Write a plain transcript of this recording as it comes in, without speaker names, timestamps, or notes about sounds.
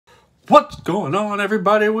What's going on,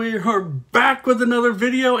 everybody? We are back with another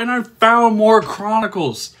video, and I found more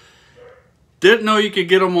Chronicles. Didn't know you could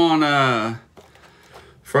get them on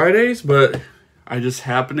Fridays, but I just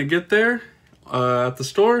happened to get there at the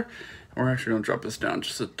store. We're actually going to drop this down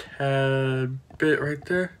just a tad bit right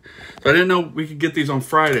there. So I didn't know we could get these on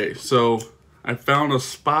Friday, so I found a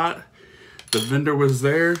spot. The vendor was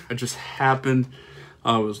there. I just happened.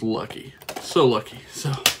 I was lucky. So lucky.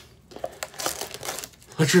 So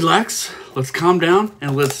let's relax, let's calm down,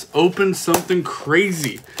 and let's open something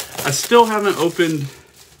crazy. I still haven't opened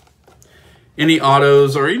any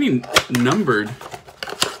autos or any numbered,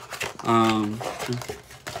 and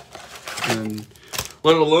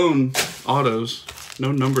let alone autos,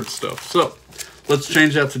 no numbered stuff. So let's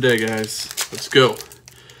change that today, guys. Let's go.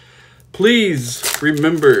 Please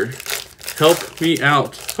remember, help me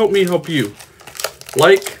out. Help me help you.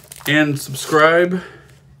 Like and subscribe.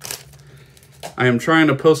 I am trying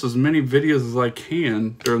to post as many videos as I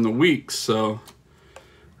can during the week, so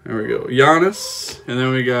there we go. Giannis, and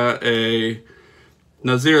then we got a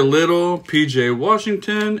Nazir Little, PJ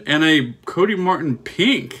Washington, and a Cody Martin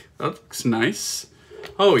pink. That looks nice.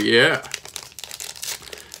 Oh yeah.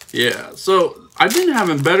 Yeah, so I've been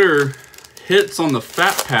having better hits on the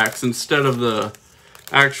fat packs instead of the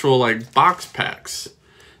actual like box packs. Is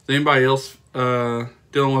anybody else dealing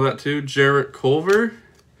with that too? Jarrett Culver.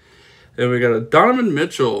 Then we got a Donovan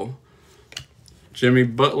Mitchell, Jimmy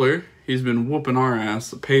Butler. He's been whooping our ass.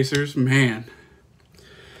 The Pacers, man.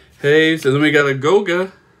 Hayes, and then we got a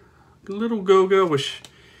Goga, little Goga. Wish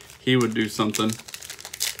he would do something.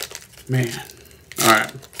 Man. All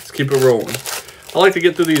right, let's keep it rolling. I like to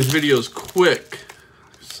get through these videos quick,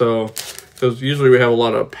 so because usually we have a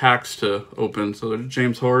lot of packs to open. So there's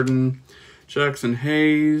James Harden, Jackson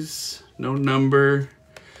Hayes, no number.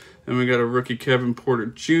 And we got a rookie Kevin Porter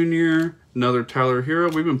Jr., another Tyler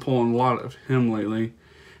Hero. We've been pulling a lot of him lately.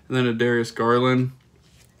 And then a Darius Garland.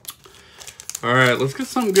 All right, let's get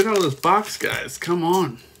something good out of this box, guys. Come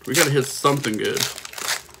on. We got to hit something good.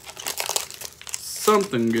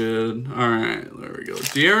 Something good. All right, there we go.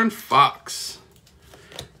 De'Aaron Fox.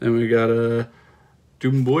 Then we got a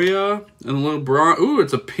Doumbouya and a little Lebron. Ooh,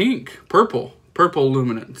 it's a pink. Purple. Purple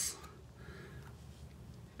luminance.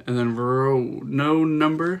 And then Vero, no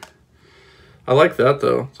number. I like that,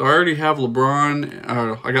 though. So I already have LeBron.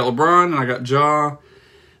 I got LeBron, and I got Ja,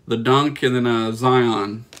 the Dunk, and then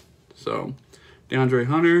Zion. So DeAndre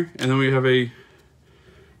Hunter. And then we have a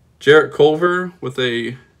Jarrett Culver with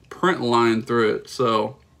a print line through it.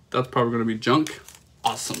 So that's probably going to be junk.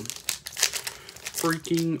 Awesome.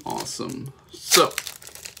 Freaking awesome. So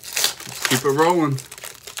let's keep it rolling.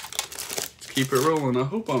 Let's keep it rolling. I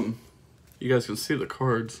hope you guys can see the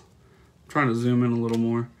cards. I'm trying to zoom in a little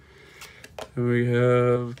more. And we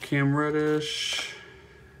have Cam Reddish.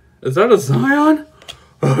 Is that a Zion?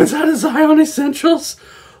 Oh, is that a Zion Essentials?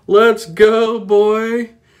 Let's go,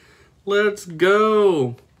 boy. Let's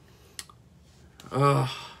go. No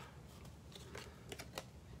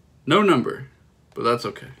number, but that's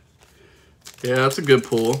okay. Yeah, that's a good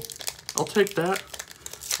pull. I'll take that.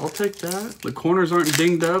 I'll take that. The corners aren't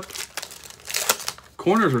dinged up.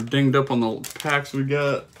 Corners are dinged up on the packs we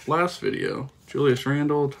got last video. Julius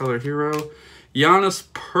Randle, Tyler Hero, Giannis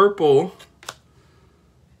purple.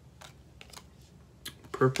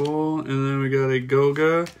 Purple, and then we got a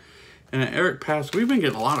Goga and an Eric Pascal. We've been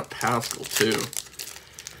getting a lot of Pascal too.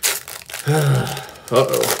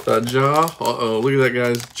 Uh-oh, that Ja. Uh-oh, look at that,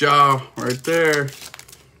 guys. Ja right there.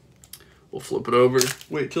 We'll flip it over.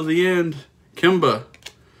 Wait till the end. Kemba.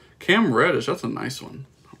 Cam Reddish, that's a nice one.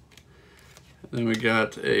 Then we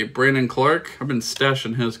got a Brandon Clark. I've been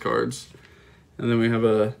stashing his cards. And then we have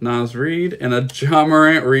a Naz Reid and a Ja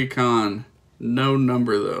Morant Recon. No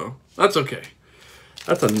number, though. That's okay.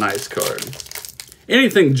 That's a nice card.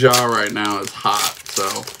 Anything Ja right now is hot,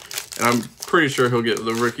 so. And I'm pretty sure he'll get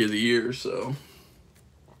the Rookie of the Year, so.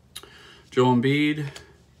 Joel Embiid.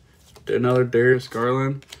 Another Darius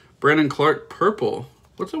Garland. Brandon Clark purple.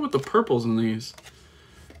 What's up with the purples in these?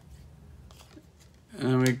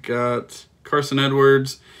 And we got Carson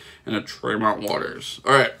Edwards and a Tremont Waters.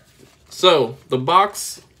 All right, so the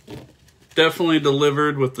box definitely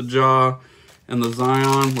delivered with the Ja and the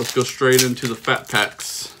Zion. Let's go straight into the fat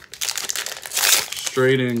packs.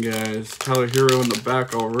 Straight in, guys. Tyler Hero in the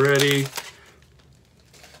back already.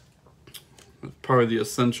 Probably the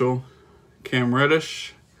essential. Cam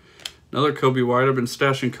Reddish. Another Kobe White. I've been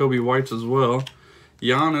stashing Kobe Whites as well.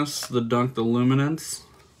 Giannis, the Dunk, the Luminance.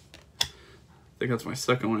 I think that's my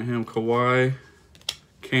second one of him. Kawhi,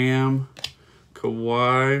 Cam,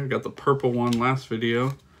 Kawhi. I got the purple one last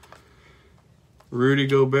video. Rudy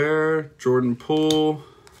Gobert, Jordan Poole,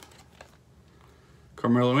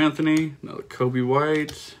 Carmelo Anthony, another Kobe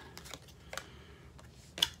White.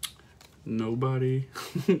 Nobody.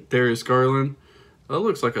 Darius Garland. That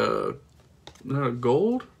looks like a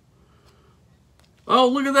gold. Oh,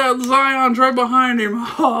 look at that. Zion's right behind him.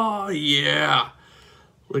 Oh, yeah.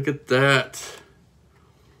 Look at that.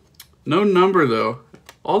 No number, though.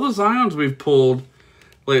 All the Zions we've pulled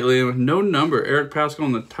lately, no number. Eric Pascal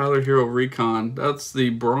and the Tyler Hero Recon. That's the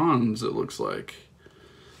bronze, it looks like.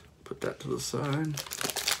 Put that to the side.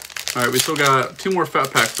 All right, we still got 2 more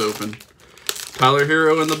fat packs open. Tyler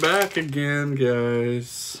Hero in the back again,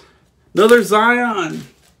 guys. Another Zion.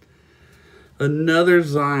 Another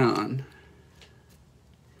Zion.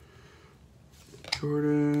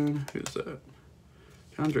 Jordan. Who's that?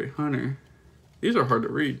 DeAndre Hunter. These are hard to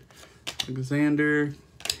read. Alexander.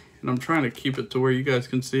 And I'm trying to keep it to where you guys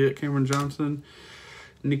can see it. Cameron Johnson.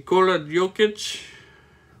 Nikola Jokic.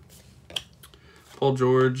 Paul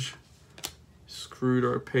George. Screwed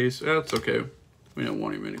our pace. That's okay. We don't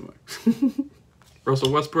want him anyway.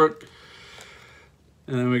 Russell Westbrook.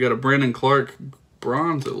 And then we got a Brandon Clark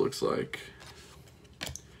bronze, it looks like.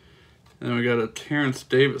 And then we got a Terrence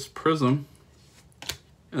Davis Prism.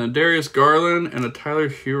 And a Darius Garland and a Tyler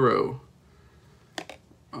Hero.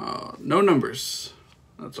 No numbers.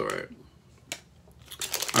 That's all right.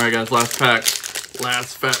 All right, guys, last pack.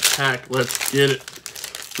 Last fat pack. Let's get it.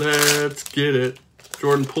 Let's get it.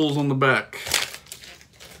 Jordan Poole's on the back.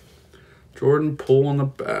 Jordan Poole on the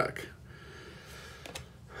back.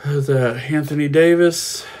 Who's that? Anthony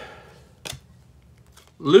Davis.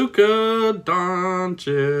 Luka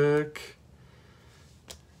Doncic.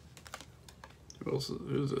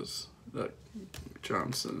 Who's this? That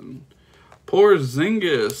Johnson.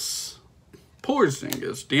 Porzingis.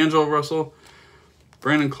 D'Angelo Russell.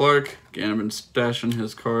 Brandon Clark. Again, I've been stashing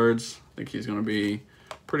his cards. I think he's going to be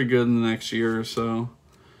pretty good in the next year or so.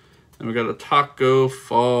 And we got a Taco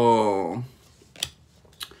Fall.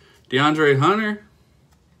 DeAndre Hunter.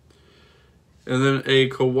 And then a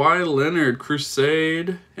Kawhi Leonard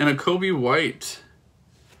Crusade. And a Kobe White.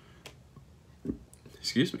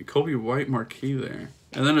 Excuse me. Kobe White marquee there.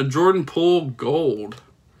 And then a Jordan Poole Gold.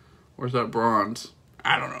 Where's that bronze?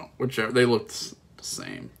 I don't know. Whichever. They look the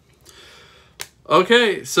same.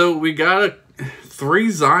 Okay. So we got 3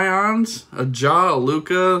 Zions. A Ja, a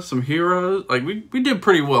Luka, some heroes. Like, we did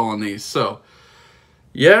pretty well on these. So,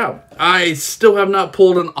 yeah. I still have not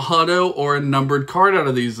pulled an auto or a numbered card out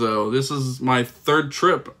of these, though. This is my 3rd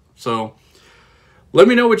trip. So, let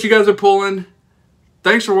me know what you guys are pulling.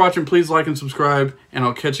 Thanks for watching. Please like and subscribe. And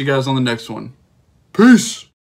I'll catch you guys on the next one. Peace.